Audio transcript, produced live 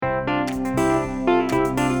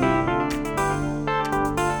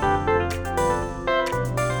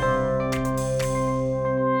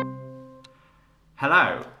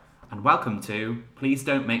and welcome to Please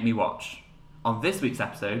Don't Make Me Watch. On this week's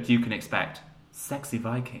episode, you can expect sexy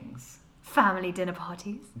Vikings, family dinner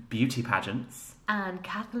parties, beauty pageants, and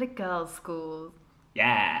Catholic girls' schools.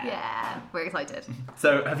 Yeah, we're excited.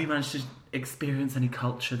 So, have you managed to experience any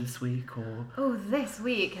culture this week, or...? Oh, this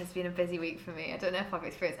week has been a busy week for me. I don't know if I've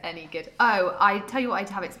experienced any good... Oh, I tell you what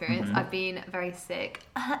I have experienced. Mm-hmm. I've been very sick.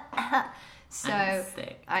 So, I'm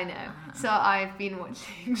sick. I know. So I've been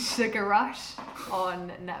watching Sugar Rush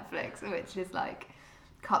on Netflix, which is like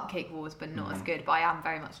Cupcake Wars, but not as good. But I am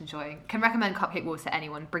very much enjoying. Can recommend Cupcake Wars to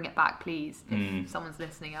anyone. Bring it back, please, if someone's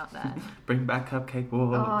listening out there. Bring back Cupcake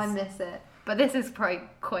Wars. Oh, I miss it. But this is probably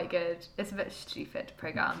quite good. It's a bit stupid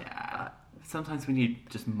program. Yeah. Sometimes we need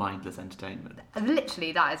just mindless entertainment.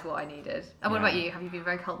 Literally, that is what I needed. And what about you? Have you been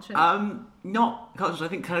very cultured? Not cultured. I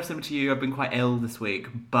think kind of similar to you. I've been quite ill this week,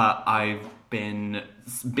 but I've been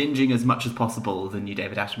binging as much as possible the new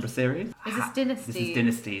David Attenborough series. Is this Dynasty? This is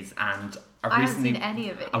Dynasties, and I haven't seen any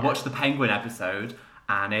of it yet. I watched the Penguin episode,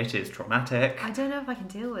 and it is traumatic. I don't know if I can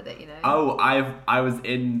deal with it, you know. Oh, I was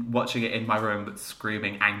watching it in my room,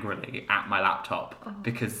 screaming angrily at my laptop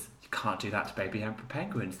because you can't do that to baby emperor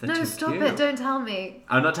penguins. They're too No, stop cute. it! Don't tell me.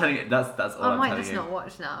 I'm not telling you. That's all I'm telling you. I might just not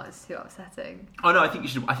watch now. It's too upsetting. Oh no, I think you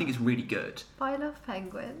should. I think it's really good. But I love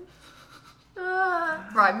penguins.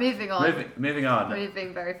 Right, moving on. Moving on.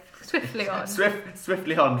 Moving very swiftly on.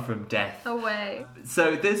 Swiftly on from death. Away.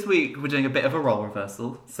 So this week we're doing a bit of a role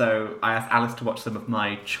reversal. So I asked Alice to watch some of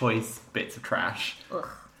my choice bits of trash. Ugh.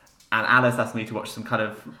 And Alice asked me to watch some kind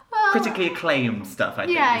of critically acclaimed stuff, I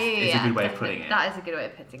think. It's a good way of putting it. That is a good way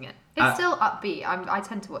of putting it. It's still upbeat. I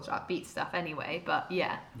tend to watch upbeat stuff anyway, but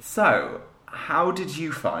yeah. So, how did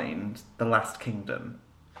you find The Last Kingdom?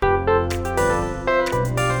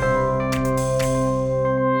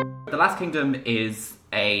 The Last Kingdom is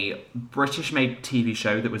a British-made TV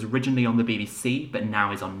show that was originally on the BBC, but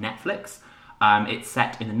now is on Netflix. It's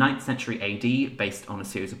set in the 9th century AD, based on a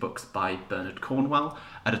series of books by Bernard Cornwell,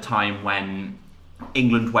 at a time when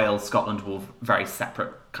England, Wales, Scotland were very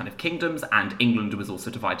separate kind of kingdoms, and England was also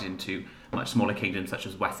divided into much smaller kingdoms such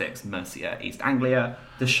as Wessex, Mercia, East Anglia.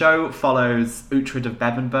 The show follows Uhtred of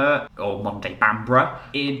Bebbanburg, or modern-day Bamborough.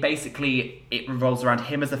 It revolves around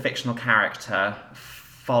him as a fictional character,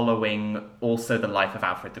 following also the life of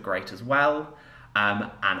Alfred the Great as well.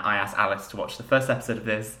 And I asked Alice to watch the first episode of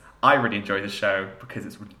this. I really enjoy the show because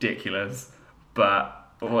it's ridiculous,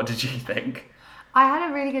 but what did you think? I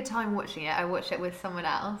had a really good time watching it. I watched it with someone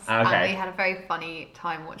else, and we had a very funny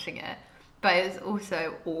time watching it. But it's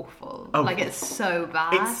also awful. Oh, it's so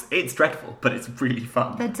bad. It's dreadful, but it's really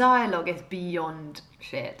fun. The dialogue is beyond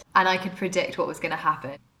shit, and I could predict what was going to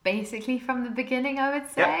happen. Basically from the beginning, I would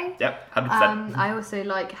say. Yep, 100%. I also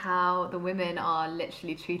like how the women are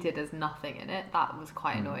literally treated as nothing in it. That was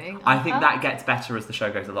quite annoying. I think that gets better as the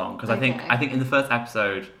show goes along, because I think in the first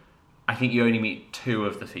episode, I think you only meet 2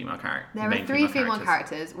 of the female characters. There are 3 female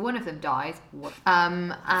characters. One of them dies. Forgot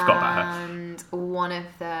about her. And one of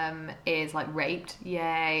them is raped.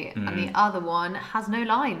 Yay! And the other one has no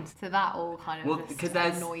lines. So that all kind of just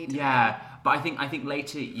annoyed me. Yeah, but I think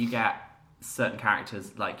later you get certain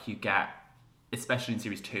characters, especially in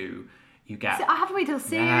series 2, you get... So I have to wait till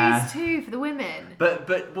series 2 for the women.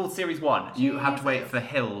 But series 1, you have to wait for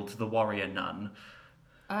Hild, the warrior nun.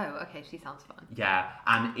 Oh, okay, she sounds fun. Yeah,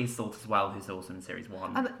 and Iseult as well, who's also in series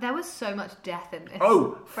 1. There was so much death in this.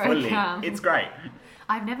 Oh, fully. It's great.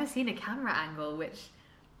 I've never seen a camera angle which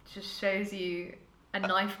just shows you a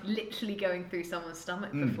knife literally going through someone's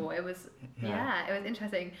stomach before. It was, it was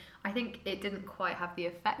interesting. I think it didn't quite have the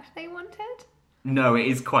effect they wanted. No, it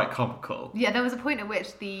is quite comical. Yeah, there was a point at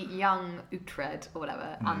which the young Uhtred, or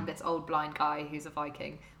whatever, and this old blind guy who's a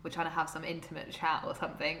Viking were trying to have some intimate chat or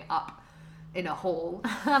something up in a hall,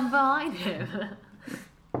 and behind him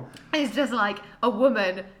it's just a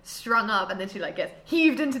woman strung up, and then she gets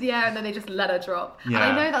heaved into the air, and then they just let her drop. Yeah.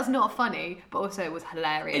 And I know that's not funny, but also it was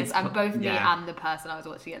hilarious, and both me and the person I was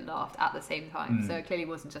watching it laughed at the same time. So it clearly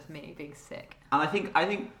wasn't just me being sick. And I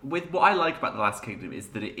think with what I like about The Last Kingdom is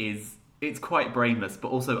that it's quite brainless, but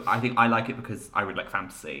also I think I like it because I really like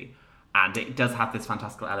fantasy, and it does have this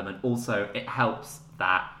fantastical element. Also, it helps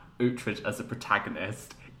that Uhtred as a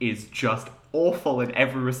protagonist is just awful in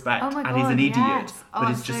every respect, and he's an idiot, yes. but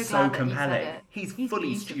it's just so compelling. He's fully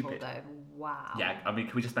beautiful, stupid. Though. Wow. Yeah, I mean,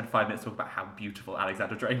 can we just spend 5 minutes talking about how beautiful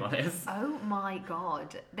Alexander Draymond is? Oh my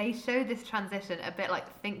god. They show this transition a bit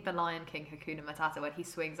think The Lion King, Hakuna Matata, when he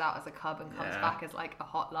swings out as a cub and comes back as a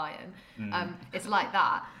hot lion. It's like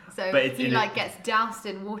that. So he gets doused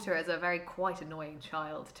in water as a very quite annoying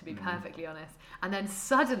child, to be perfectly honest. And then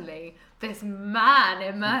suddenly this man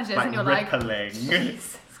emerges and you're rippling.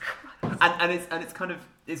 Jesus Christ. And it's kind of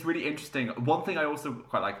it's really interesting. One thing I also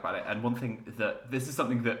quite like about it, and one thing that this is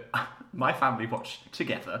something that my family watched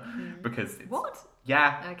together because What?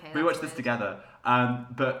 Yeah, Okay, we that's watched this weird. together.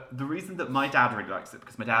 But the reason that my dad really likes it,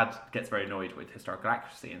 because my dad gets very annoyed with historical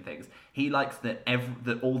accuracy and things, he likes that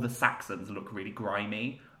that all the Saxons look really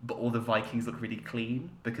grimy, but all the Vikings look really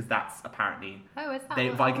clean, because that's apparently... Oh, is that the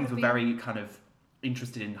what Vikings would were be? very kind of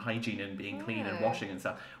interested in hygiene and being clean and Oh. washing and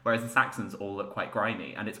stuff, whereas the Saxons all look quite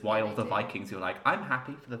grimy, and it's why Yeah, all they the do. Vikings, you're like, I'm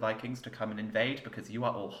happy for the Vikings to come and invade because you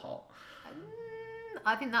are all hot.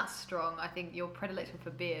 I think that's strong. I think your predilection for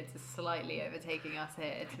beards is slightly overtaking us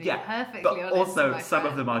here, to be Yeah, perfectly but honest. also my some of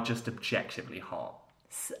friend. them are just objectively hot.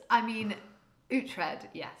 I mean, Uhtred,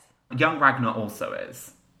 yes. Young Ragnar also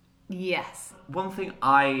is. Yes. One thing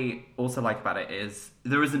I also like about it is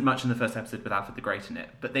there isn't much in the first episode with Alfred the Great in it,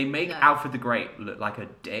 but they make No. Alfred the Great look like a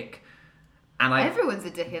dick. And Everyone's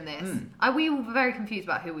a dick in this. We were very confused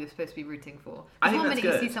about who we were supposed to be rooting for. I Because think one that's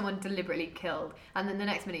minute good. you see someone deliberately killed, and then the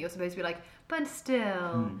next minute you're supposed to be like, but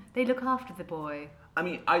still, they look after the boy. I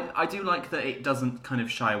mean, I do like that it doesn't kind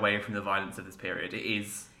of shy away from the violence of this period. It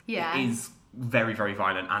is very, very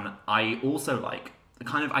violent, and I also like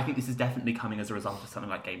I think this is definitely coming as a result of something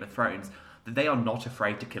like Game of Thrones, that they are not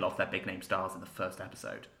afraid to kill off their big name stars in the first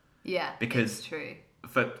episode. Yeah, Because- it's true.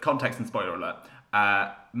 For context and spoiler alert,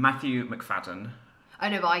 Matthew McFadden, I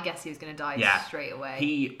know, but I guess he was going to die yeah, straight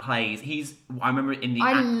away. I remember in the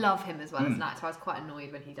I love him as well as an actor. I was quite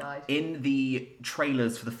annoyed when he died. in the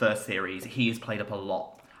trailers for the first series, he is played up a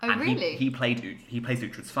lot. Oh, and really? He plays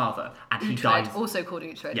Uhtred's father, and he Uhtred, dies. also called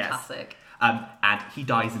Uhtred, Yes. classic. And he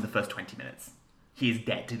dies in the first 20 minutes. He is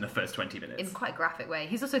dead in the first 20 minutes. In quite a graphic way.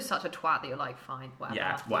 He's also such a twat that you're like, fine, whatever.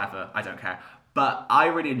 Yeah, whatever. I don't care. But I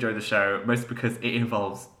really enjoy the show, mostly because it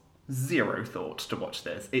involves zero thought to watch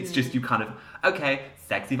this. It's just you kind of, okay,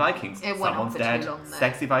 sexy Vikings, It went on someone's for dead. too long, though.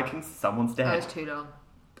 Sexy Vikings, someone's That dead. was too long.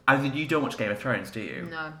 I mean, you don't watch Game of Thrones, do you?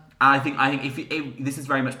 No. And I think if this is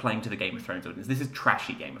very much playing to the Game of Thrones audience. This is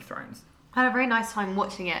trashy Game of Thrones. I had a very nice time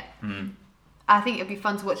watching it. I think it'd be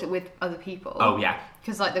fun to watch it with other people. Oh, yeah.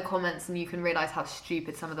 Because like the comments, and you can realise how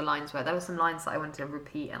stupid some of the lines were. There were some lines that I wanted to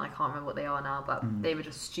repeat, and I can't remember what they are now, but they were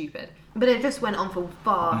just stupid. But it just went on for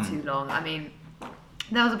far too long. I mean,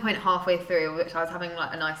 there was a point halfway through which I was having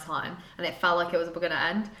like a nice time, and it felt like it was going to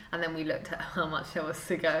end. And then we looked at how much there was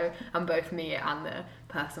to go, and both me and the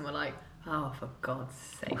person were like, "Oh, for God's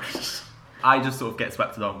sake!" I just sort of get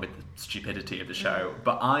swept along with the stupidity of the show.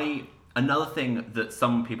 But another thing that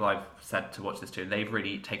some people I've said to watch this to, and they've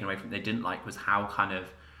really taken away from it, they didn't like, was how kind of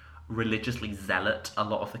religiously zealot a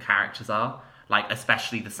lot of the characters are. Like,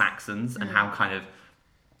 especially the Saxons, and how kind of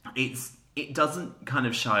it doesn't kind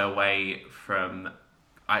of shy away from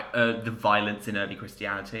the violence in early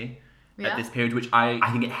Christianity at this period, which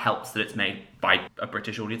I think it helps that it's made by a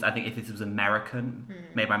British audience. I think if this was made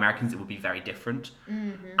by Americans, it would be very different.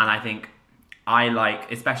 And I think I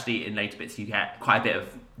like, especially in later bits, you get quite a bit of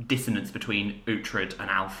dissonance between Uhtred and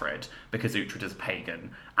Alfred, because Uhtred is a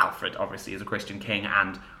pagan, Alfred obviously is a Christian king,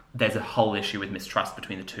 and there's a whole issue with mistrust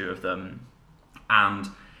between the two of them, and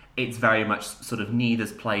it's very much sort of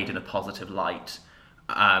neither's played in a positive light.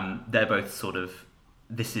 They're both sort of,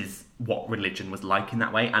 this is what religion was like in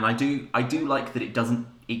that way, and I do like that it doesn't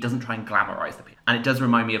try and glamorize the people, and it does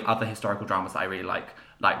remind me of other historical dramas that I really like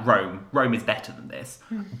Rome. Rome is better than this,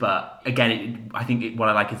 but again, I think what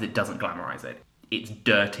I like is it doesn't glamorize it. It's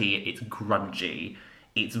dirty, it's grungy,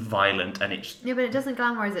 it's violent, and it's... Yeah, but it doesn't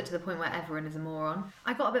glamorise it to the point where everyone is a moron.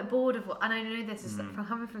 I got a bit bored of and I know this is from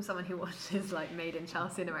coming from someone who watches like Made in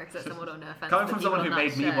Chelsea in America, so someone, no offence. Coming to the from someone people who on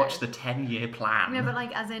made that me show. watch the 10-year plan. No, but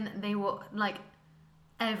like, as in, they were like,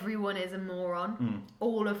 everyone is a moron.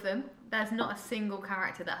 All of them. There's not a single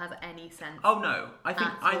character that has any sense. Oh no, I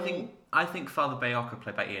At think Father Bayoka,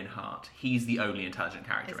 played by Ian Hart, he's the only intelligent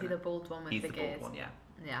character Is in he it. the bald one with He's the the gears? bald one, yeah.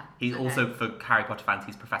 Yeah. He's okay. also, for Harry Potter fans,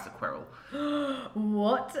 he's Professor Quirrell.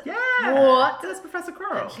 What? Yeah! What? That's Professor That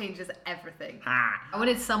Quirrell. changes everything. Ah. I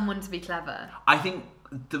wanted someone to be clever. I think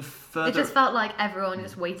the It further... just felt like everyone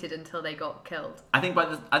just waited until they got killed. I think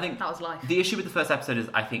That was life. The issue with the first episode is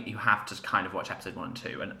I think you have to kind of watch episode 1 and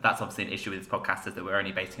 2, and that's obviously an issue with this podcast, is that we're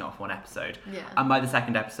only basing it off one episode. Yeah. And by the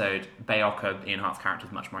second episode, Bayoka, Ian Hart's character,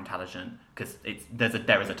 is much more intelligent, because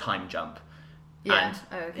there is a time jump. Yeah.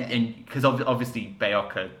 And, okay. Because obviously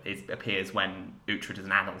Bayoka appears when Uhtred is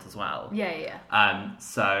an adult as well. Yeah.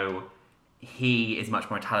 So he is much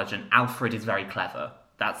more intelligent. Alfred is very clever.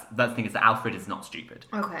 That's the thing, is that Alfred is not stupid.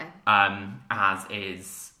 Okay. As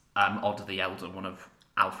is Odd the Elder, one of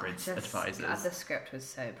Alfred's advisors. The script was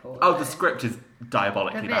so poor. Oh, though. the script is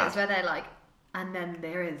diabolically The bad. bits where they're like, and then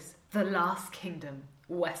there is the last kingdom,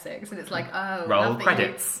 Wessex, and it's like, oh, Roll love that you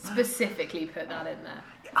credits. specifically put that in there.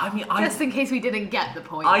 I mean, Just in case we didn't get the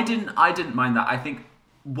point. I didn't mind that. I think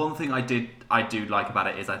one thing I do like about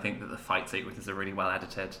it is I think that the fight sequences are really well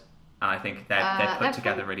edited. And I think they're put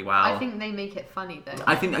together really well. I think they make it funny, though.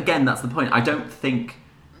 I think, again, that's the point. I don't think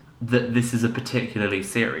that this is a particularly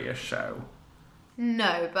serious show.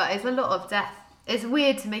 No, but it's a lot of death. It's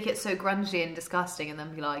weird to make it so grungy and disgusting and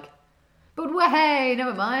then be like, but hey,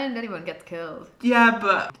 never mind, anyone gets killed. Yeah,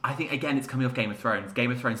 but I think, again, it's coming off Game of Thrones. Game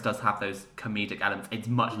of Thrones does have those comedic elements. It's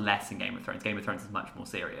much less in Game of Thrones. Game of Thrones is much more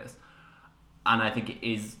serious. And I think it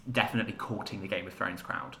is definitely courting the Game of Thrones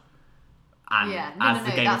crowd. And as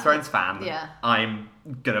the Game of Thrones fan, I'm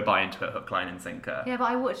going to buy into it hook, line and sinker. Yeah, but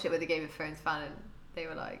I watched it with a Game of Thrones fan and they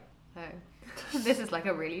were like, oh, this is like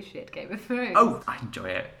a really shit Game of Thrones. Oh, I enjoy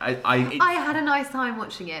it. I had a nice time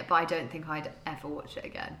watching it, but I don't think I'd ever watch it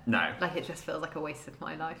again. No. Like, it just feels like a waste of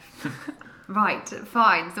my life. Right,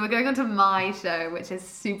 fine. So we're going on to my show, which is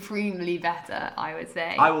supremely better, I would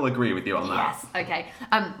say. I will agree with you on that. Yes, okay.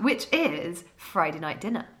 Which is Friday Night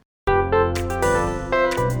Dinner.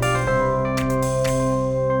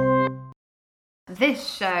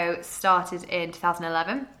 This show started in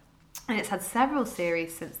 2011 and it's had several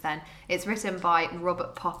series since then. It's written by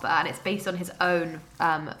Robert Popper and it's based on his own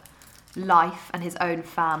life and his own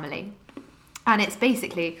family. And it's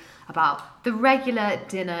basically about the regular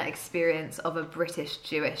dinner experience of a British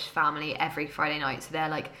Jewish family every Friday night. So they're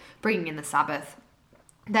like bringing in the Sabbath.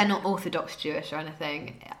 They're not Orthodox Jewish or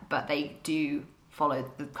anything, but they do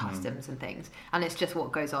follow the customs and things. And it's just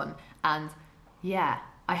what goes on. And yeah,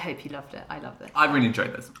 I hope you loved it. I loved it. I really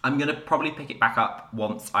enjoyed this. I'm going to probably pick it back up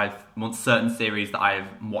once certain series that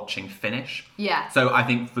I'm watching finish. Yeah. So I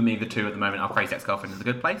think for me, the two at the moment are Crazy Ex-Girlfriend and The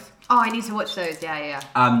Good Place. Oh, I need to watch those. Yeah.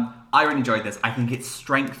 I really enjoyed this. I think its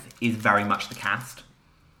strength is very much the cast.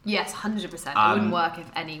 Yes, 100%. It wouldn't work if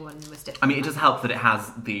anyone was different. I mean, it does help that it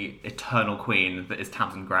has the eternal queen that is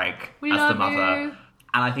Tamsin Gregg as the mother. You.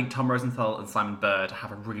 And I think Tom Rosenthal and Simon Bird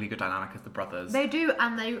have a really good dynamic as the brothers. They do,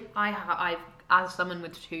 and I as someone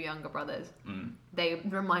with two younger brothers, they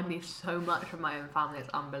remind me so much of my own family. It's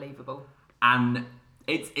unbelievable. And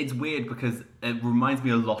it's weird because it reminds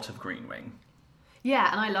me a lot of Green Wing. Yeah,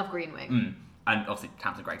 and I love Green Wing. And obviously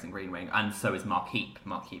Tamsin Gregg's in Green Wing, and so is Mark Heap.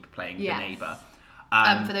 Mark Heap playing the neighbour.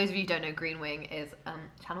 For those of you who don't know, Green Wing is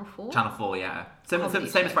Channel 4? Channel 4, yeah. Same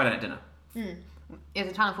as Friday Night Dinner.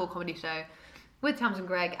 It's a Channel 4 comedy show with Tamsin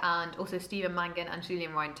Gregg and also Stephen Mangan and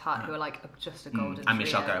Julian Ryan-Tutt, who are like just a golden trio. And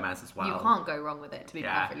Michelle Gomez as well. You can't go wrong with it, to be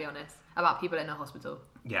perfectly honest. About people in a hospital.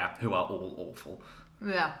 Yeah, who are all awful.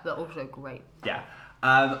 Yeah, they're also great. Yeah.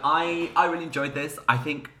 I really enjoyed this. I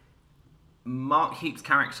think Mark Heap's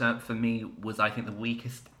character, for me, was, I think, the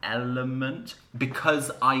weakest element because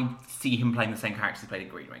I see him playing the same character he played in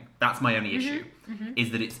Green Wing. That's my only issue, is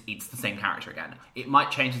that it's the same character again. It might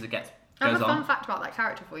change as it goes on. I have a fun fact about that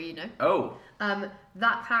character for you, know? Oh.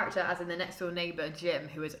 That character, as in the next door neighbour, Jim,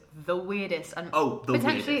 who is the weirdest and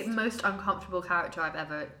potentially most uncomfortable character I've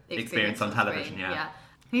ever experienced on television, yeah.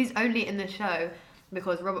 He's only in the show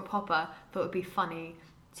because Robert Popper thought it would be funny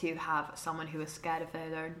to have someone who was scared of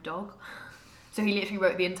their own dog. So he literally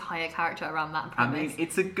wrote the entire character around that premise. I mean,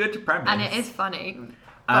 it's a good premise. And it is funny.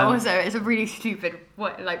 But also, it's a really stupid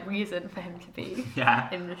reason for him to be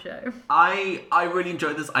in the show. I really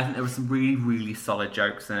enjoyed this. I think there were some really, really solid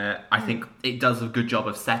jokes in it. I think it does a good job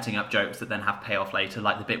of setting up jokes that then have payoff later,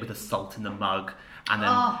 like the bit with the salt in the mug, and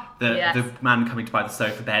then the man coming to buy the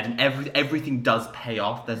sofa bed, and everything does pay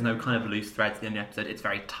off. There's no kind of loose threads at the end of the episode. It's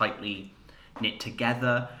very tightly knit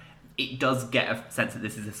together. It does get a sense that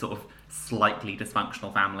this is a sort of slightly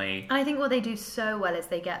dysfunctional family. And I think what they do so well is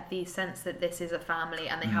they get the sense that this is a family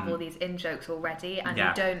and they have all these in-jokes already and you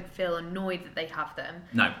don't feel annoyed that they have them.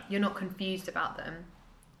 No. You're not confused about them,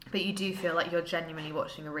 but you do feel like you're genuinely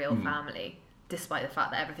watching a real family, despite the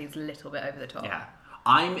fact that everything's a little bit over the top. Yeah.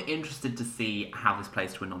 I'm interested to see how this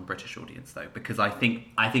plays to a non-British audience, though, because I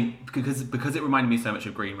think because it reminded me so much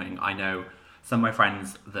of Green Wing, I know some of my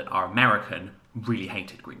friends that are American really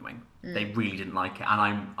hated Green Wing. They really didn't like it,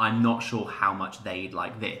 and I'm not sure how much they'd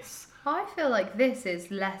like this. I feel like this is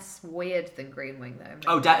less weird than Green Wing, though.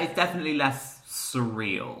 Oh, it's definitely less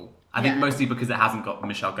surreal. I think mostly because it hasn't got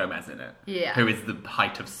Michelle Gomez in it. Yeah. Who is the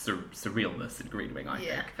height of surrealness in Green Wing, I think.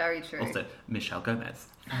 Yeah, very true. Also, Michelle Gomez.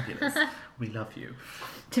 Fabulous. We love you.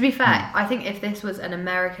 To be fair, I think if this was an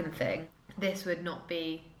American thing, this would not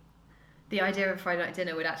be... The idea of Friday Night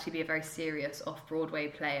Dinner would actually be a very serious off-Broadway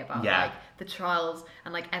play about like the trials,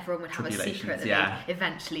 and like everyone would have a secret that they'd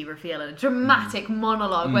eventually reveal in a dramatic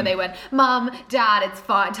monologue where they went, "Mum, Dad, it's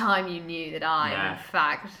time you knew that I am in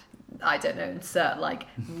fact I don't know, insert like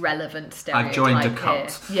relevant stereotype I've joined a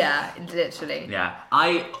cult. here. Yeah, literally. Yeah.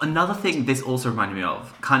 Another thing this also reminded me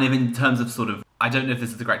of, kind of in terms of sort of, I don't know if this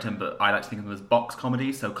is the correct term, but I like to think of them as box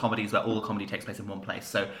comedy. So comedies where all the comedy takes place in one place.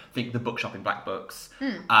 So think the Bookshop in Black Books.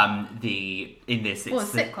 In this, it's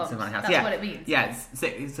sitcoms. House. That's what it means. Yeah, it's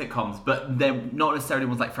sitcoms, but they're not necessarily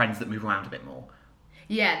ones like Friends that move around a bit more.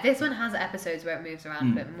 Yeah, this one has episodes where it moves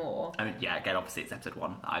around a bit more. I mean, yeah, again, obviously it's episode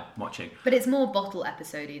 1 that I'm watching. But it's more bottle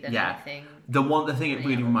episode-y than anything. The thing it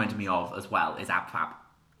really reminded me of as well is Ab Fab.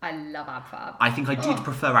 I love Ab Fab. I think I did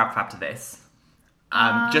prefer Ab Fab to this.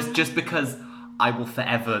 Just because I will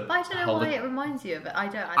forever. But I don't know why it reminds you of it. I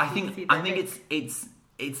don't actually see the I think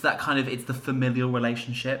it's that kind of, it's the familial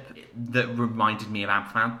relationship that reminded me of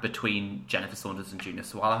Ab Fab between Jennifer Saunders and Junior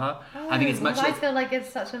Sawalha. I think it's much. I feel like it's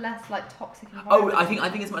such a less like toxic environment. I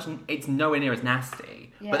think it's nowhere near as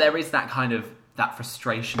nasty. Yeah. But there is that kind of that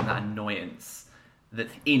frustration, that annoyance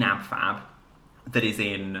that's in Ab Fab that is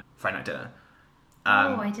in Friday Night Dinner.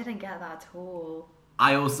 I didn't get that at all.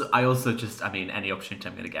 I also just, I mean, any opportunity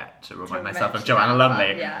I'm going to get to remind myself of Joanna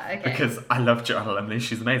Lumley. Yeah, okay. Because I love Joanna Lumley,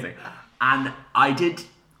 she's amazing. And I did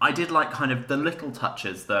like kind of the little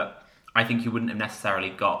touches that I think you wouldn't have necessarily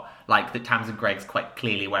got, like that Tamsin Greig's quite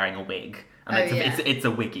clearly wearing a wig. And it's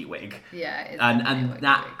a wiggy wig. Yeah, it's and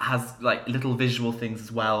that has like little visual things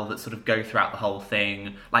as well that sort of go throughout the whole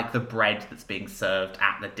thing, like the bread that's being served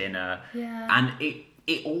at the dinner. Yeah. And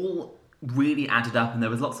it all really added up, and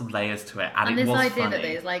there was lots of layers to it, and it this was idea funny. that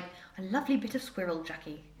there's like a lovely bit of squirrel,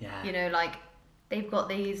 Jackie. Yeah. You know, like they've got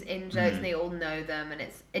these in jokes and they all know them, and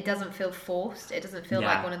it doesn't feel forced. It doesn't feel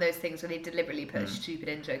like one of those things where they deliberately put a stupid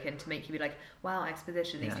in joke in to make you be like, wow,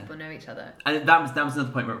 exposition, these people know each other. And that was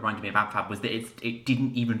another point where it reminded me of Ab Fab, was that it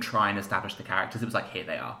didn't even try and establish the characters. It was like, here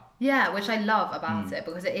they are. Yeah, which I love about it,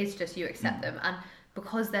 because it is just you accept them, and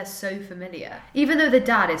because they're so familiar. Even though the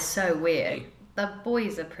dad is so weird, the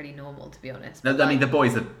boys are pretty normal, to be honest. No, I mean, the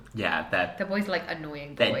boys are, the boys are like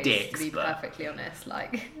annoying boys, they're dicks, to be perfectly honest.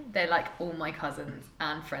 Like, they're like all my cousins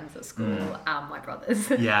and friends at school and my brothers.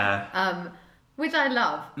 Yeah. Which I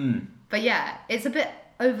love. But yeah, it's a bit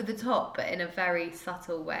over the top, but in a very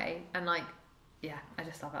subtle way. And like, yeah, I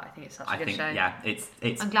just love it. I think it's such a good show. Yeah, it's.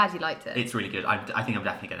 I'm glad you liked it. It's really good. I think I'm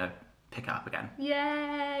definitely going to pick it up again.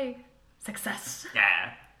 Yay! Success.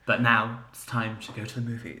 Yeah. But now it's time to go to the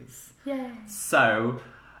movies. Yay. So,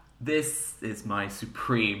 this is my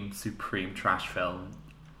supreme trash film.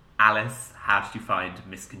 Alice, how did you find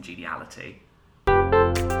Miss Congeniality?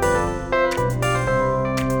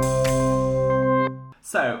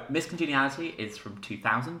 So, Miss Congeniality is from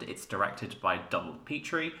 2000. It's directed by Donald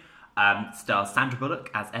Petrie. Stars Sandra Bullock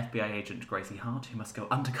as FBI agent Gracie Hart, who must go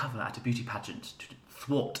undercover at a beauty pageant to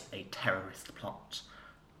thwart a terrorist plot.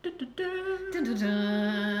 Dun, dun, dun. Dun, dun,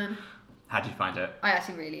 dun. How did you find it? I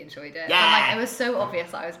actually really enjoyed it. Yeah! But, like, it was so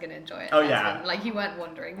obvious that I was going to enjoy it. Oh, yeah. Like, you weren't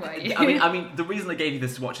wondering, were you? I mean, the reason I gave you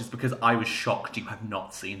this to watch is because I was shocked you have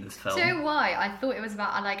not seen this film. So why? I thought it was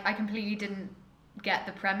about, like, I completely didn't get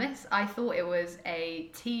the premise. I thought it was a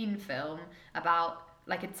teen film about,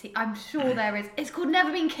 like, I'm sure there is. It's called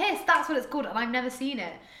Never Been Kissed. That's what it's called, and I've never seen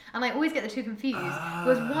it. And I always get the two confused.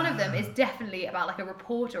 Because one of them is definitely about, like, a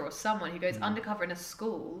reporter or someone who goes undercover in a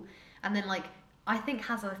school, and then, like, I think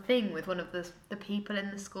has a thing with one of the people in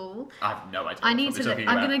the school. I have no idea. I need to look.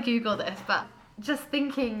 I'm going to Google this, but just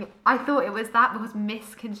thinking, I thought it was that because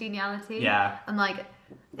Miss Congeniality. Yeah. And like,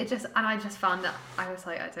 I just found that I was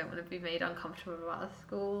like, I don't want to be made uncomfortable about a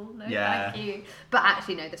school. No, thank you. But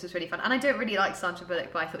actually, no, this was really fun. And I don't really like Sandra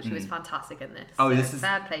Bullock, but I thought she was fantastic in this. Oh, so this is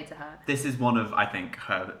fair play to her. This is one of, I think,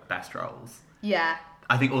 her best roles. Yeah.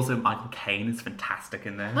 I think also Michael Caine is fantastic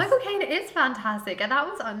in this. Michael Caine is fantastic, and that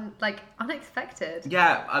was unexpected.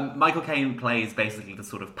 Yeah, Michael Caine plays basically the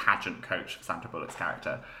sort of pageant coach for Sandra Bullock's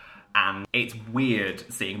character, and it's weird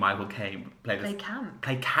seeing Michael Caine play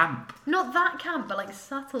camp. Not that camp, but like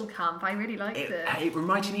subtle camp. I really liked it.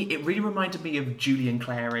 It really reminded me of Julian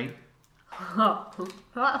Clary. That's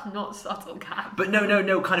not subtle camp. But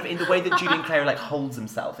no, kind of in the way that Julian Clary like holds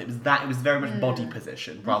himself. It was very much body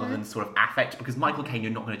position rather than sort of affect, because Michael Caine,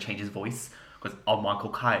 you're not going to change his voice because Michael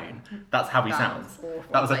Caine, that's how he sounds. Awful,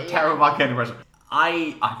 that was a terrible Michael Caine impression.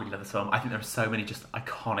 I really love this film. I think there are so many just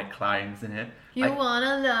iconic lines in it. You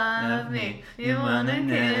wanna love me, you wanna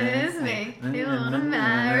kiss me, you wanna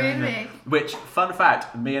marry me. Which, fun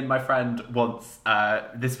fact, me and my friend once,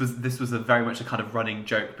 this was a very much a kind of running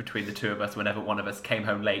joke between the two of us whenever one of us came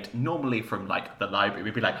home late, normally from like the library,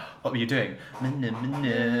 we'd be like, what were you doing?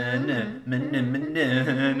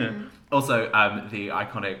 Also, the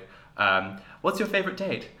iconic, what's your favourite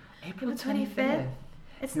date? April 25th.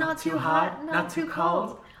 It's not too hot, not too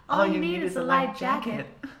cold. All you need is a light jacket.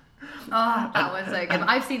 Oh, that was so good.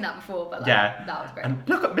 I've seen that before, but that was great. And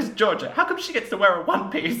look at Miss Georgia. How come she gets to wear a one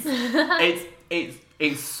piece?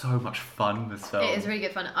 It's so much fun, this film. It is really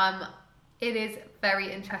good fun. It is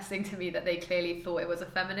very interesting to me that they clearly thought it was a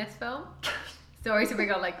feminist film. Sorry to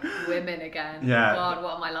bring on like women again. Yeah. God,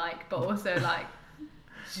 what am I like? But also like,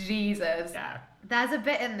 Jesus. Yeah. There's a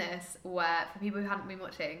bit in this where, for people who hadn't been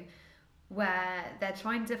watching, where they're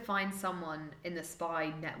trying to find someone in the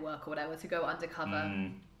spy network or whatever to go undercover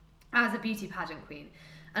as a beauty pageant queen.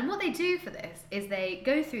 And what they do for this is they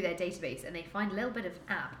go through their database and they find a little bit of an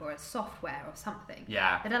app or a software or something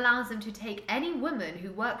that allows them to take any woman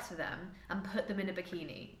who works for them and put them in a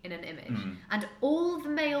bikini in an image. And all the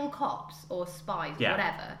male cops or spies or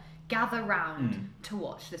whatever gather round to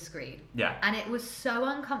watch the screen. Yeah. And it was so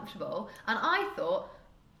uncomfortable. And I thought,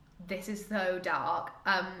 this is so dark.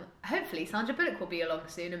 Hopefully Sandra Bullock will be along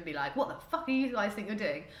soon and be like, what the fuck do you guys think you're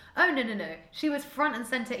doing? Oh, no. She was front and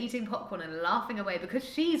centre eating popcorn and laughing away because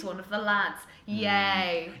she's one of the lads.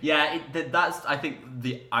 Yay. Yeah,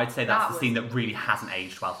 I'd say that's the scene that really hasn't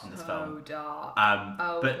aged well from this film. So dark.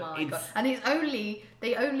 Oh my God. And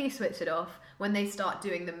they only switch it off when they start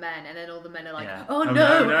doing the men, and then all the men are like, oh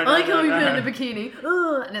no, I can't be put in a bikini.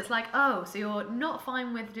 Ugh. And it's like, oh, so you're not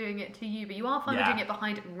fine with doing it to you, but you are fine with doing it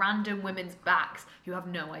behind random women's backs who have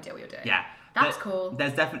no idea what you're doing. Yeah. That's cool.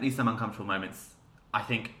 There's definitely some uncomfortable moments, I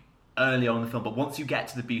think, early on in the film, but once you get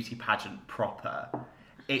to the beauty pageant proper,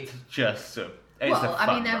 it's just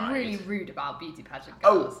they're really rude about beauty pageant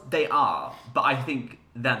girls. Oh, they are, but I think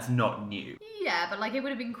that's not new. Yeah, but like it would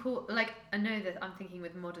have been cool. Like I know that I'm thinking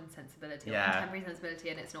with modern sensibility or contemporary sensibility,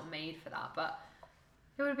 and it's not made for that. But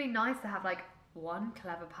it would have been nice to have like one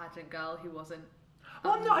clever pageant girl who wasn't.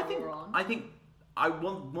 Well, no, I think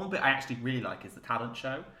one bit I actually really like is the talent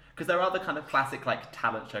show, because there are other kind of classic like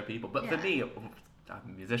talent show people, but for me, I'm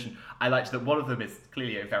a musician, I liked that one of them is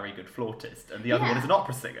clearly a very good flautist and the other one is an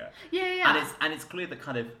opera singer. Yeah. And it's clear that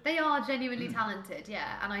kind of they are genuinely talented,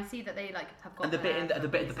 and I see that they like have got. And the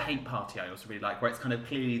bit in the paint party I also really like, where it's kind of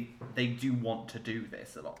clearly they do want to do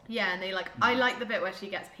this a lot. Yeah, and they like I like the bit where she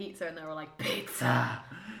gets pizza and they're all like pizza.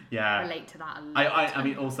 Yeah. Relate to that a lot. I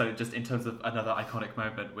mean, also just in terms of another iconic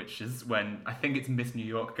moment, which is when I think it's Miss New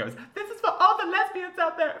York goes, "This is for all the lesbians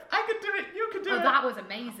out there. If I could do it, you could do it." Oh, that was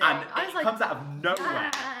amazing. And I was it comes out of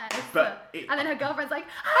nowhere. But and then her girlfriend's like,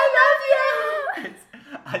 "I love you."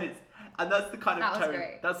 And that's the kind of tone.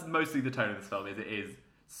 Great. That's mostly the tone of this film. It is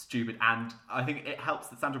stupid, and I think it helps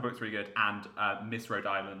that Sandra Bullock's really good, and Miss Rhode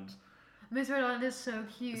Island. Miss Rhode Island is so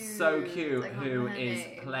cute. So cute. Who is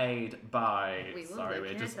played by... Sorry,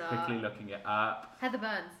 we're just quickly looking it up. Heather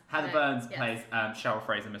Burns. Heather Burns plays Cheryl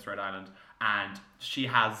Fraser, Miss Rhode Island, and she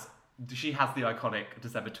has the iconic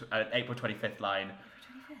April 25th line,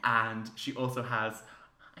 and she also has...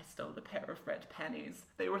 I stole a pair of red pennies.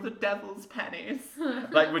 They were the devil's pennies.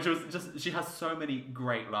 Which was just... She has so many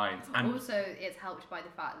great lines. And also, it's helped by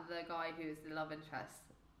the fact that the guy who is the love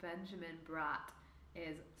interest, Benjamin Bratt,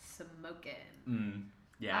 is smoking.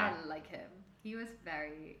 Yeah. I like him. He was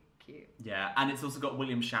very cute. Yeah, and it's also got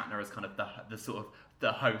William Shatner as kind of the sort of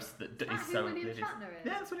the host that is so... William Shatner is?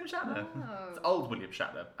 Yeah, it's William Shatner. Oh. It's old William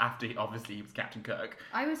Shatner, after he was Captain Kirk.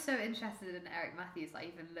 I was so interested in Eric Matthews, I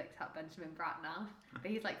even looked up Benjamin Bratt now.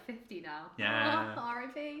 But he's like 50 now. Yeah.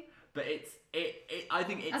 R.I.P. But I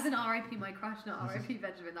think it's... As an R.I.P. my crush, not R.I.P.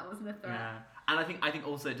 Benjamin, that wasn't a threat. Yeah. And I think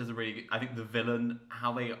also it does a really good... I think the villain,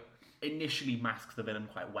 how they initially masks the villain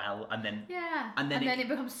quite well, and then... Yeah. And then it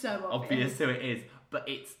becomes so obvious who it is. But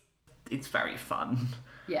it's very fun.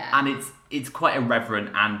 Yeah. And it's quite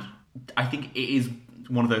irreverent, and I think it is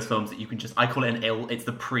one of those films that you can just... I call it it's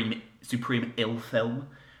the supreme ill film.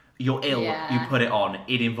 You're ill, you put it on,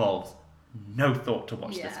 it involves no thought to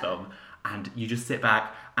watch this film, and you just sit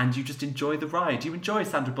back and you just enjoy the ride. You enjoy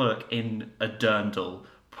Sandra Bullock in a dirndl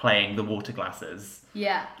playing the water glasses.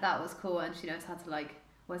 Yeah, that was cool, and she knows how to like...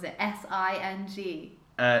 Was it S-I-N-G?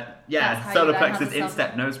 Solar plexus,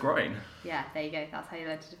 instep, nose, groin. Yeah, there you go. That's how you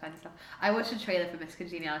learn to defend yourself. I watched a trailer for Miss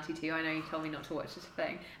Congeniality 2. I know you told me not to watch this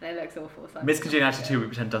thing, and it looks awful. So Miss Congeniality 2, we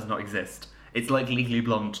pretend does not exist. It's like Legally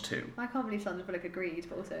Blonde 2. I can't believe Sandra Bullock agreed,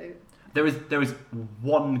 but also... There is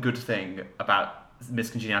one good thing about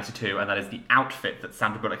Miss Congeniality 2, and that is the outfit that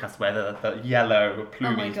Sandra Bullock has to wear, the yellow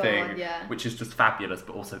plumey thing, which is just fabulous,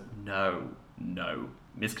 but also no.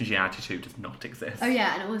 Miss Congeniality 2 does not exist. Oh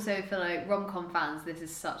yeah, and also for like rom-com fans, this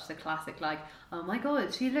is such the classic, like, oh my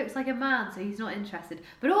god, she looks like a man, so he's not interested.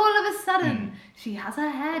 But all of a sudden, she has her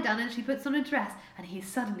hair done and she puts on a dress, and he's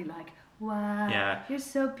suddenly like, wow, you're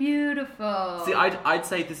so beautiful. See, I'd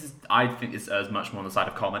say I think it's as much more on the side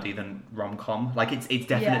of comedy than rom-com. Like, it's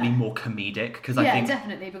definitely more comedic, because I think... Yeah,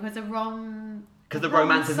 definitely, because Because the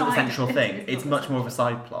romance isn't the Side- central thing. it's It's not much the more of a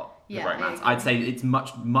side plot, the Yeah, I romance. agree. I'd say it's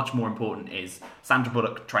much more important is Sandra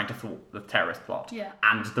Bullock trying to thwart the terrorist plot. Yeah.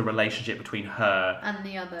 And the relationship between her And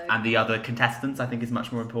the other. contestants, I think, is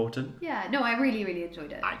much more important. Yeah, no, I really, really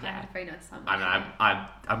enjoyed it. Yeah. I had a very nice time. I mean,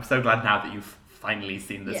 I'm so glad now that you've finally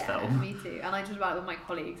seen this film. Me too. And I talked about it with my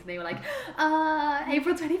colleagues, and they were like,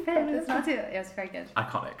 April 25th, it's not it. It was very good.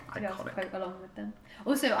 Iconic. To be able to quote along with them.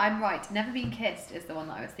 Also, I'm right. Never Been Kissed is the one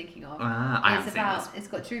that I was thinking of. I haven't seen this. It's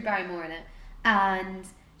got Drew Barrymore in it, and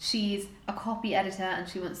she's a copy editor, and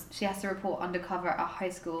she has to report undercover at a high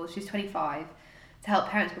school. She's 25 to help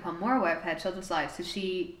parents become more aware of their children's lives. So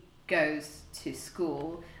she goes to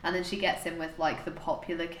school, and then she gets in with like the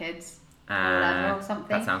popular kids. Or whatever or something.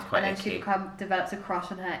 That sounds quite And then icky. she develops a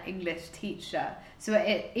crush on her English teacher. So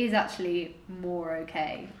it is actually more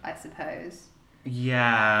okay, I suppose.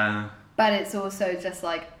 Yeah. But it's also just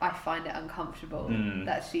like, I find it uncomfortable Mm.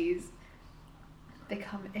 that she's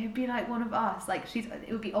become. It would be like one of us. Like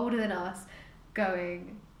it would be older than us,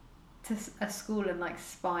 going to a school and like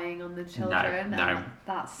spying on the children. No. And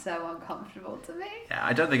that's so uncomfortable to me. Yeah,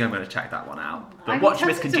 I don't think I'm going to check that one out. But I'm watch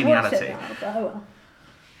Miss tempted to watch Congeniality. it now, but oh well.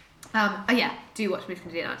 Yeah, do watch Miss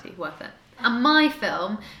Congeniality, worth it. And my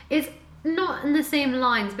film is not in the same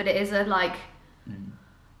lines, but it is a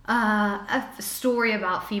story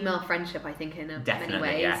about female friendship, I think, in many Definitely,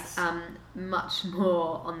 ways. yes. Much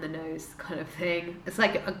more on the nose kind of thing. It's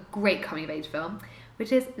like a great coming of age film,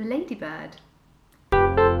 which is Lady Bird.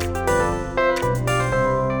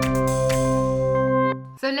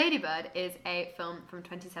 So Lady Bird is a film from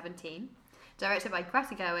 2017, directed by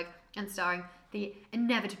Greta Gerwig and starring the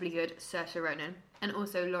inevitably good Saoirse Ronan and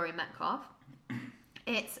also Laurie Metcalf.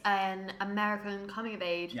 It's an American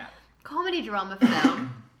coming-of-age comedy drama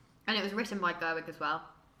film, and it was written by Gerwig as well.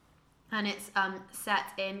 And it's set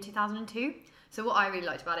in 2002. So what I really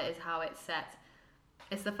liked about it is how it's set.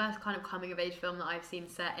 It's the first kind of coming-of-age film that I've seen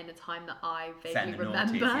set in a time that I vaguely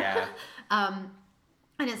remember. Noughties, yeah.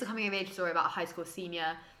 And it's a coming-of-age story about a high school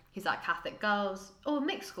senior who's at Catholic girls, or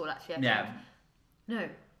mixed school actually, I think. Yeah. No,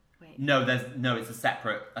 wait. No, it's a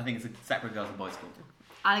separate. I think it's a separate girls and boys school.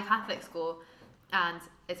 At a Catholic school, and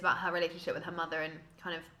it's about her relationship with her mother and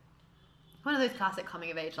kind of one of those classic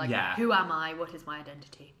coming of age, like, who am I? What is my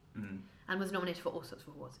identity? And was nominated for all sorts of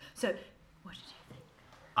awards. So, what did you think?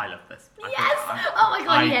 I love this. Oh my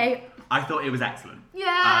god, yay! I thought it was excellent. Yeah!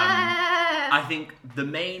 I think the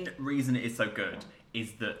main reason it is so good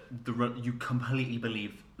is that you completely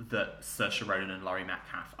believe that Saoirse Ronan and Laurie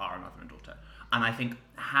Metcalf are a mother and daughter. And I think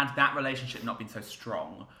had that relationship not been so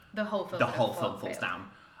strong, the whole film falls down.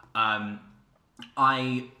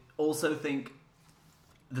 I also think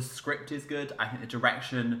the script is good. I think the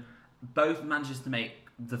direction both manages to make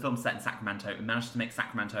the film set in Sacramento. It manages to make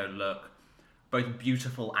Sacramento look both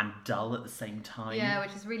beautiful and dull at the same time. Yeah,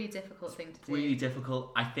 which is a really difficult thing to do. Really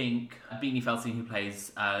difficult. I think Beanie Feldstein, who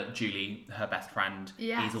plays Julie, her best friend,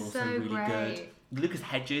 is also so really great. good. Lucas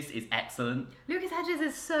Hedges is excellent. Lucas Hedges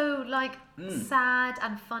is so sad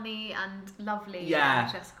and funny and lovely. Yeah.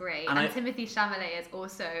 And just great. And Timothée Chalamet is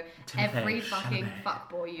also every fucking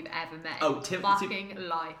fuckboy you've ever met. Oh, fucking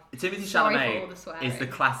life. Timothy Sorry for all the Chalamet swearing. is the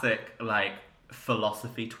classic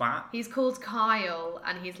philosophy twat. He's called Kyle,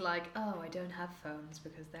 and he's like, "Oh, I don't have phones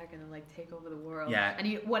because they're gonna take over the world." Yeah.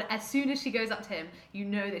 And as soon as she goes up to him, you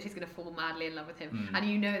know that she's gonna fall madly in love with him, and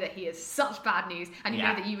you know that he is such bad news, and you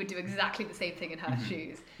know that you would do exactly the same thing in her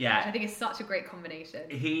shoes. Yeah. Which I think is such a great combination.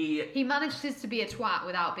 He manages to be a twat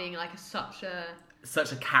without being such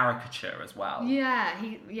a caricature as well. Yeah.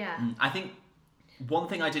 I think one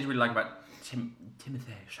thing I did really like about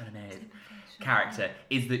Timothée Chalamet's character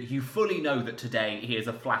is that you fully know that today he is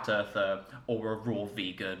a flat earther or a raw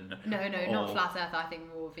vegan. No, not flat earther. I think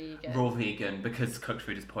raw vegan. Raw vegan because cooked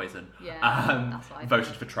food is poison. Yeah, that's what I voted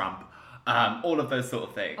think. for Trump. All of those sort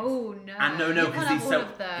of things. Oh no! And no, You because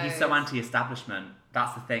can't have he's so anti-establishment.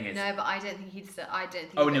 That's the thing. No, but I don't think he'd. I don't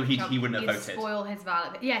think. Oh no, Trump, he wouldn't have he'd voted. Spoil his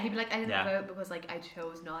ballot. Yeah, he'd be like, I didn't vote because I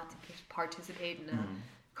chose not to participate in a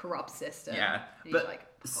corrupt system. Yeah, And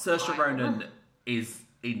but Saoirse Ronan is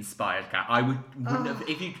inspired. I wouldn't have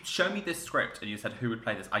if you show me this script and you said who would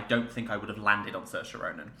play this. I don't think I would have landed on Saoirse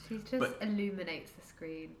Ronan. She just illuminates the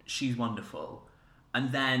screen. She's wonderful,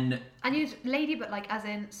 and then Ladybird, as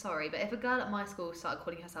in sorry, but if a girl at my school started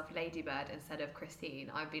calling herself Ladybird instead of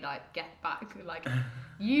Christine, I'd be like, get back,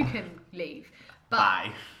 you can leave. But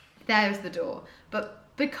bye. There's the door. But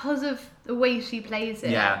because of the way she plays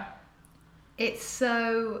it. Yeah. It's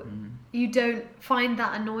so you don't find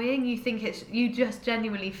that annoying. You think you just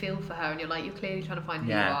genuinely feel for her, and you're clearly trying to find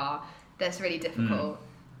who you are. That's really difficult,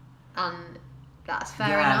 and that's fair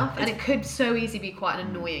Yeah, enough. And it could so easily be quite an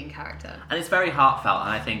annoying character. And it's very heartfelt, and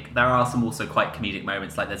I think there are some also quite comedic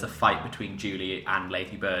moments, like there's a fight between Julie and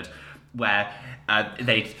Lady Bird where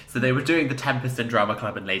they were doing the Tempest and Drama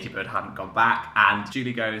Club and Lady Bird hadn't gone back, and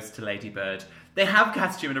Julie goes to Lady Bird, they have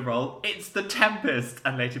cast you in a role, it's the Tempest,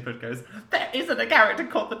 and Lady Bird goes, there isn't a character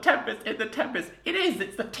called the Tempest in the Tempest,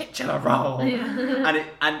 it's the titular role. Yeah.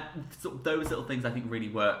 and sort of those little things I think really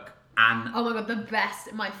work. And oh my god,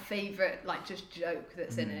 my favourite like just joke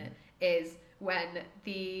that's in it is when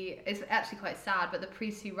it's actually quite sad, but the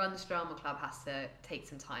priest who runs Drama Club has to take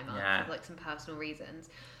some time out for like some personal reasons.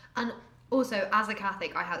 And also, as a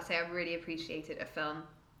Catholic, I have to say I really appreciated a film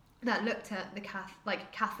that looked at the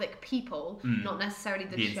Catholic people, not necessarily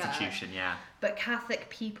the church, institution, but Catholic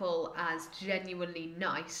people as genuinely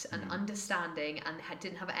nice and understanding, and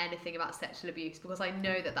didn't have anything about sexual abuse, because I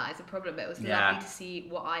know that is a problem. But it was lovely to see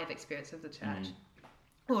what I have experienced of the church,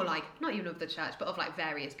 or like not even of the church, but of like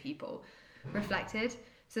various people reflected.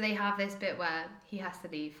 So they have this bit where he has to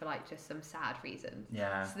leave for like just some sad reasons.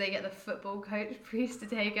 Yeah. So they get the football coach priest to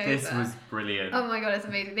take over. This was brilliant. Oh my god, it's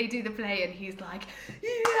amazing. They do the play and he's like,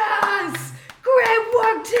 yes, great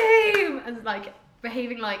work team, and like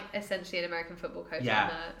behaving like essentially an American football coach on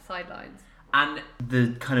the sidelines. And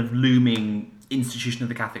the kind of looming institution of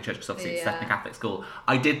the Catholic Church, because obviously it's set in a Catholic school.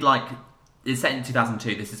 I did like, it's set in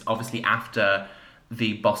 2002. This is obviously after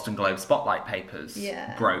the Boston Globe Spotlight papers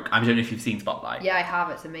broke. I don't know if you've seen Spotlight. Yeah, I have.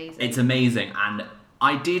 It's amazing. It's amazing. And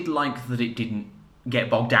I did like that it didn't get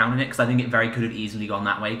bogged down in it, because I think it very could have easily gone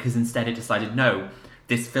that way, because instead it decided, no,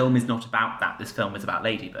 this film is not about that. This film is about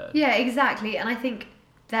Lady Bird. Yeah, exactly. And I think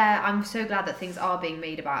I'm so glad that things are being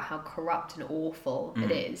made about how corrupt and awful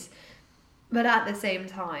it is. But at the same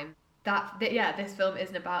time, this film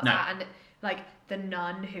isn't about that. And like the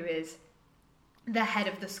nun who is the head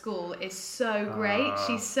of the school is so great.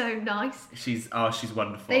 She's so nice. She's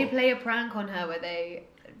wonderful. They play a prank on her where they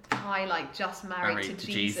tie like "Just Married to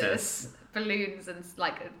Jesus" balloons and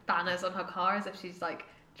like banners on her car as if she's like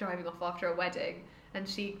driving off after a wedding, and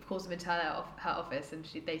she calls them into her office, and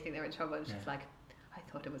they think they're in trouble, and she's like, I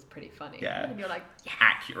thought it was pretty funny. Yeah. And you're like,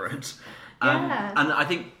 accurate. Yeah. And I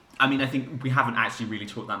think we haven't actually really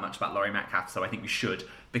talked that much about Laurie Metcalf, so I think we should,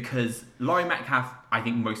 because Laurie Metcalf, I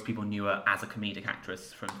think most people knew her as a comedic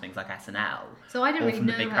actress from things like SNL. So I didn't really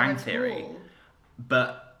know The Big her Bang at Theory. all.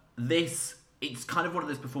 But it's kind of one of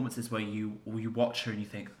those performances where you watch her and you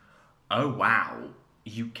think, oh wow,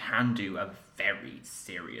 you can do a very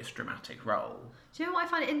serious dramatic role. Do you know what I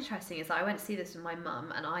find interesting is that I went to see this with my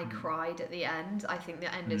mum and I cried at the end. I think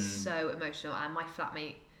the end is so emotional, and my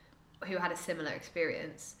flatmate, who had a similar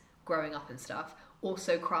experience growing up and stuff,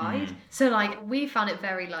 also cried. So like we found it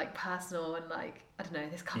very like personal and like, I don't know,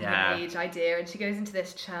 this coming of age idea, and she goes into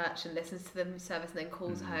this church and listens to the service and then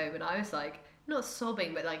calls home, and I was like not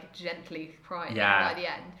sobbing but like gently crying by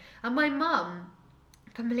the end. And my mum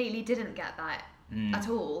completely didn't get that at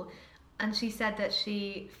all, and she said that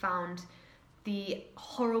she found the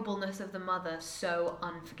horribleness of the mother so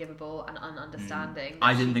unforgivable and ununderstanding.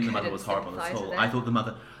 I didn't think the mother was horrible at all. I thought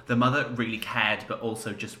the mother really cared, but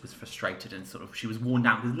also just was frustrated and sort of, she was worn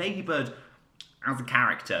down, because Lady Bird as a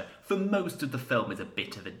character for most of the film is a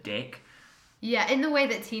bit of a dick. Yeah, in the way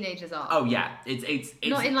that teenagers are. Oh yeah, it's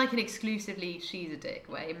not in like an exclusively she's a dick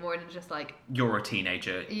way, more in just like, you're a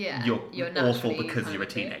teenager. Yeah, you're awful because you're a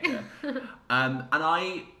teenager. And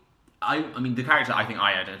I mean, the character I think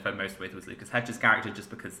I identified most with was Lucas Hedges' character,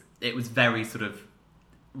 just because it was very sort of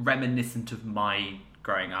reminiscent of my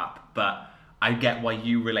growing up. But I get why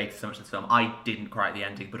you relate so much to this film. I didn't cry at the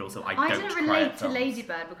ending, but also I don't didn't cry relate at to Lady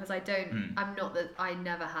Bird because I don't. I'm not that. I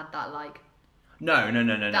never had that like. No.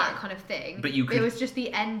 That kind of thing. But you could. It was just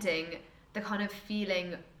the ending, the kind of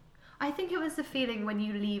feeling. I think it was the feeling when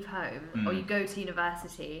you leave home or you go to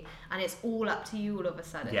university and it's all up to you all of a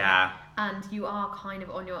sudden. Yeah. And you are kind of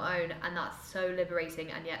on your own, and that's so liberating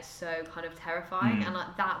and yet so kind of terrifying. And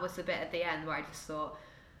like that was the bit at the end where I just thought,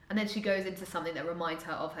 and then she goes into something that reminds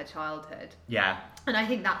her of her childhood. Yeah. And I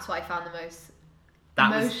think that's what I found the most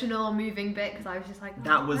emotional, moving bit, because I was just like, oh,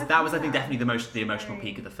 that was I think definitely the emotional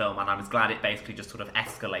peak of the film, and I was glad it basically just sort of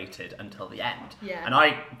escalated until the end. Yeah. And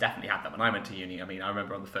I definitely had that when I went to uni. I mean, I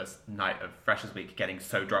remember on the first night of Freshers Week getting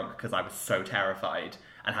so drunk because I was so terrified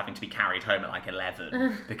and having to be carried home at like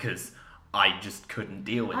 11 because I just couldn't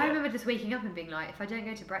deal with it. I remember just waking up and being like, if I don't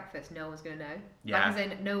go to breakfast, no one's going to know. Yeah. Like,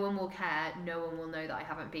 as in, no one will care, no one will know that I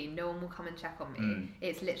haven't been, no one will come and check on me.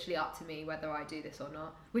 It's literally up to me whether I do this or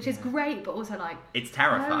not. Which is great, but also like... It's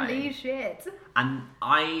terrifying. Holy shit. And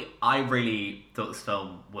I really thought this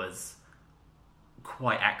film was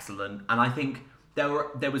quite excellent. And I think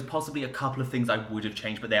there was possibly a couple of things I would have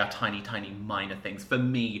changed, but they are tiny, tiny minor things. For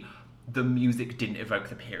me, the music didn't evoke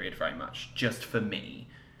the period very much, just for me.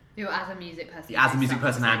 As a music person. As a music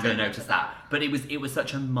person, I'm going to notice that. But it was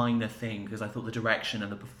such a minor thing because I thought the direction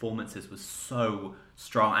and the performances was so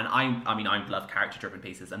strong. And I love character-driven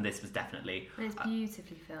pieces, and this was definitely... And it's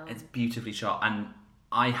beautifully filmed. It's beautifully shot, and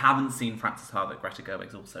I haven't seen Frances Ha that Greta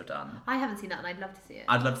Gerwig's also done. I haven't seen that, and I'd love to see it.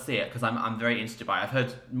 I'd love to see it because I'm very interested by it. I've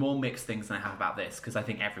heard more mixed things than I have about this because I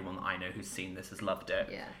think everyone that I know who's seen this has loved it.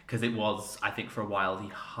 Yeah. Because it was, I think, for a while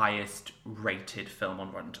the highest rated film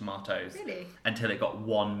on Rotten Tomatoes. Really? Until it got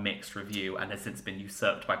one mixed review and has since been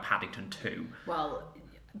usurped by Paddington 2. Well,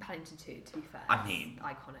 Paddington 2, to be fair, I mean,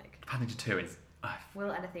 iconic. Paddington 2 is...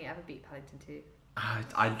 Will anything ever beat Paddington 2?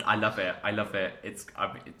 I love it. I love it.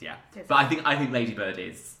 Yeah. But I think Lady Bird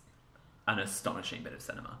is an astonishing bit of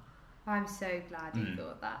cinema. I'm so glad you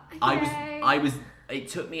thought of that. I was. It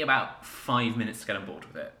took me about 5 minutes to get on board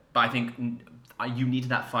with it, but I think you needed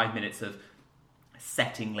that 5 minutes of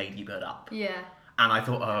setting Lady Bird up. Yeah. And I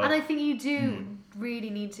thought, and I think you do really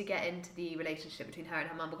need to get into the relationship between her and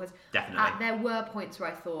her mum because definitely there were points where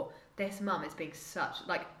I thought this mum is being such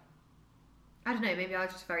I don't know, maybe I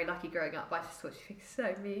was just very lucky growing up, but I just thought she was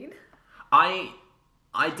so mean. I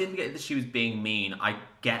didn't get that she was being mean. I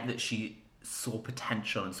get that she saw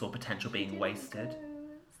potential being wasted.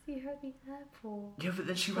 See her at the airport. Yeah, but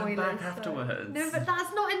then she ran back afterwards. No, but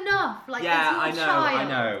that's not enough. Yeah, it's your child. I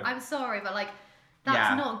know. I'm sorry, but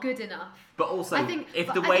that's not good enough. But also, I think,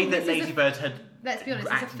 if the way that Lady Bird had... Let's be honest,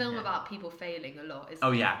 it's a film about people failing a lot. It's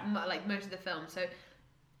most of the film. So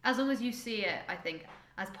as long as you see it, I think,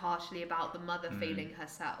 as partially about the mother failing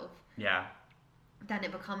herself. Yeah. Then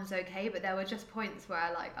it becomes okay, but there were just points where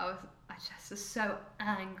I just was so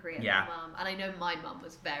angry at my mum, and I know my mum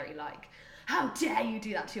was very how dare you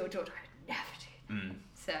do that to your daughter? I would never do.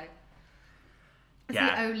 So it's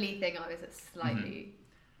the only thing I was slightly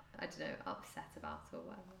I don't know, upset about or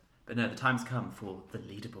whatever. But no, the time's come for the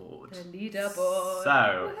leaderboard. The leaderboard.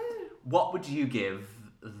 So, what would you give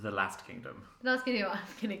The Last Kingdom? I'm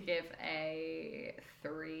gonna give a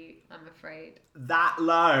 3. I'm afraid. That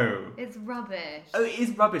low. It's rubbish. Oh, it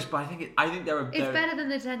is rubbish, but I think it's better than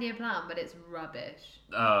the 10-year plan, but it's rubbish.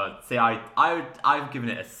 See, I've given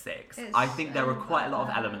it a 6. I think so there are quite a lot of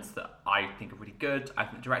bad. elements that I think are really good. I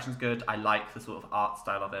think the direction's good. I like the sort of art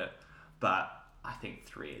style of it, but I think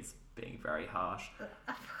 3 is being very harsh.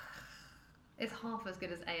 It's half as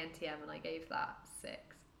good as ANTM, and I gave that 6.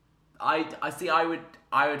 I see. I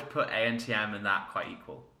would put ANTM and that quite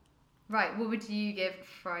equal. Right. What would you give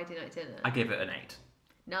Friday Night Dinner? I give it an 8.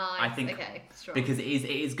 Nice. I think strong. because it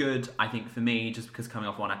is good. I think for me, just because coming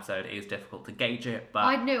off one episode, it is difficult to gauge it. But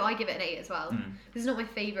I give it an 8 as well. This is not my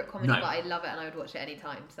favourite comedy, but I love it and I would watch it any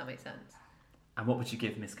time. Does that make sense? And what would you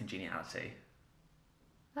give Miss Congeniality?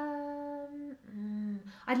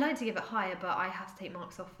 I'd like to give it higher, but I have to take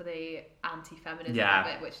marks off for the anti-feminism of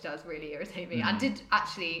it, which does really irritate me. And did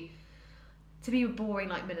actually, to be a boring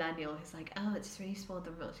millennial who's it just really spoiled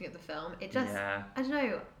them watching the film. It just, I don't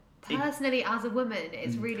know. Personally, as a woman,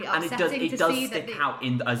 it's really upsetting it does see stick that out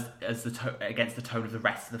as against the tone of the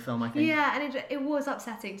rest of the film. I think. Yeah, and it was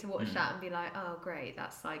upsetting to watch that and be like, oh great,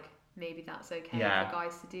 that's maybe that's okay for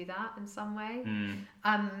guys to do that in some way.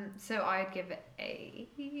 So I'd give it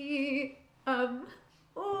a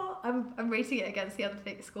I'm rating it against the other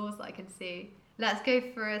scores that I can see. Let's go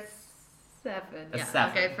for a 7.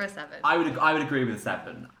 I'll go for a 7. I would agree with a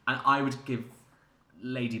 7, and I would give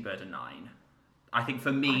Lady Bird a 9. I think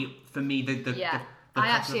for me I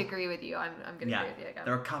actually agree with you. I'm going to agree with you again.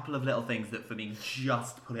 There are a couple of little things that for me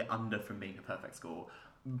just pull it under from being a perfect score.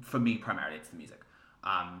 For me, primarily, it's the music.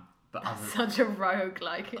 But such a rogue,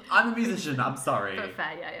 I'm a musician, I'm sorry. But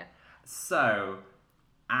fair, yeah. So,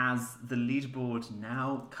 as the leaderboard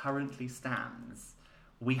now currently stands,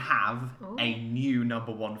 we have a new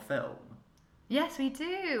number 1 film. Yes, we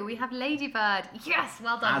do. We have Lady Bird. Yes,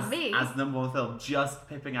 well done, me. As number 1 film, just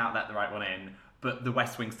pipping out Let the Right One In, but The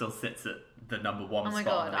West Wing still sits at the number 1 spot. Oh my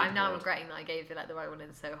god, I'm now regretting that I gave Let the Right One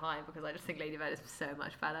In so high because I just think Lady Bird is so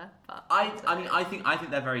much better. But I think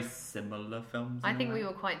they're very similar films. I think we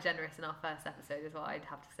were quite generous in our first episode, is what I'd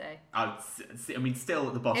have to say. Still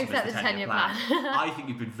at the bottom Except is the 10-year plan. I think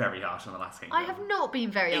you've been very harsh on The Last Kingdom. I have not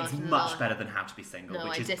been very harsh. It's much better than How to Be Single,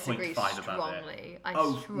 which is 0.5 above it. I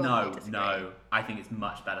strongly disagree. No, I think it's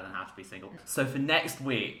much better than How to Be Single. So for next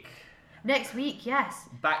week, yes.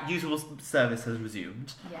 Usual service has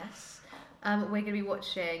resumed. Yes. You're going to be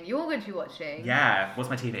watching. Yeah, what's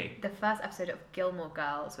my TV? The first episode of Gilmore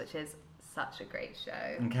Girls, which is such a great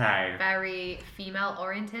show. Okay. Very female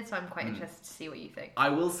oriented, so I'm quite interested to see what you think. I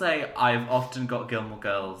will say I've often got Gilmore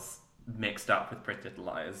Girls mixed up with Pretty Little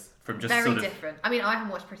Liars from just Very sort of different. I mean, I haven't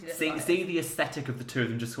watched Pretty Little Liars. seeing the aesthetic of the two of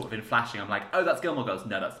them just sort of in flashing. I'm like, oh, that's Gilmore Girls.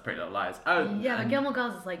 No, that's Pretty Little Liars. Oh, Yeah, but Gilmore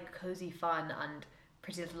Girls is like cozy fun, and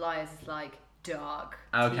Pretty Little Liars is like dark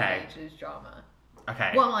teenagers drama.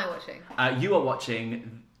 Okay. What am I watching? You are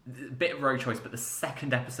watching a bit of road choice, but the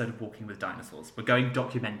second episode of Walking with Dinosaurs. We're going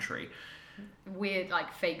documentary. Weird,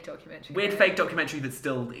 like fake documentary. Weird fake documentary that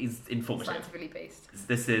still is informative. Scientifically based.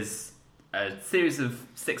 This is a series of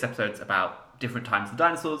 6 episodes about different times in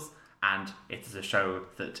dinosaurs, and it is a show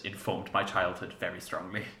that informed my childhood very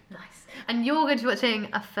strongly. Nice. And you're going to be watching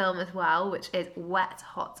a film as well, which is Wet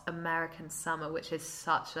Hot American Summer, which is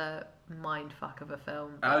such a mindfuck of a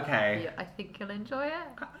film. Okay. I think you'll enjoy it.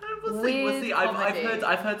 We'll see. Weird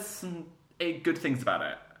I've heard some good things about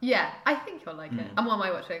it. Yeah, I think you'll like it. And what am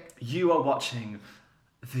I watching? You are watching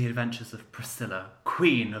The Adventures of Priscilla,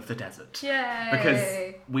 Queen of the Desert. Yay!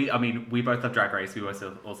 Because we both love Drag Race, we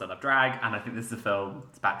also love drag, and I think this is a film,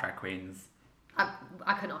 it's about drag queens.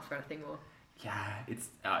 I couldn't ask for anything more. Yeah,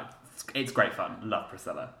 it's great fun. Love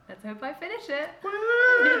Priscilla. Let's hope I finish it.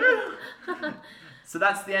 So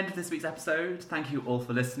that's the end of this week's episode. Thank you all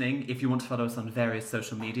for listening. If you want to follow us on various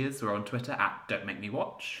social medias, we're on Twitter at Don't Make Me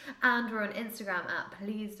Watch. And we're on Instagram at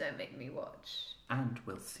Please Don't Make Me Watch. And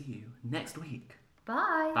we'll see you next week.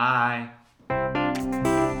 Bye.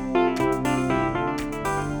 Bye.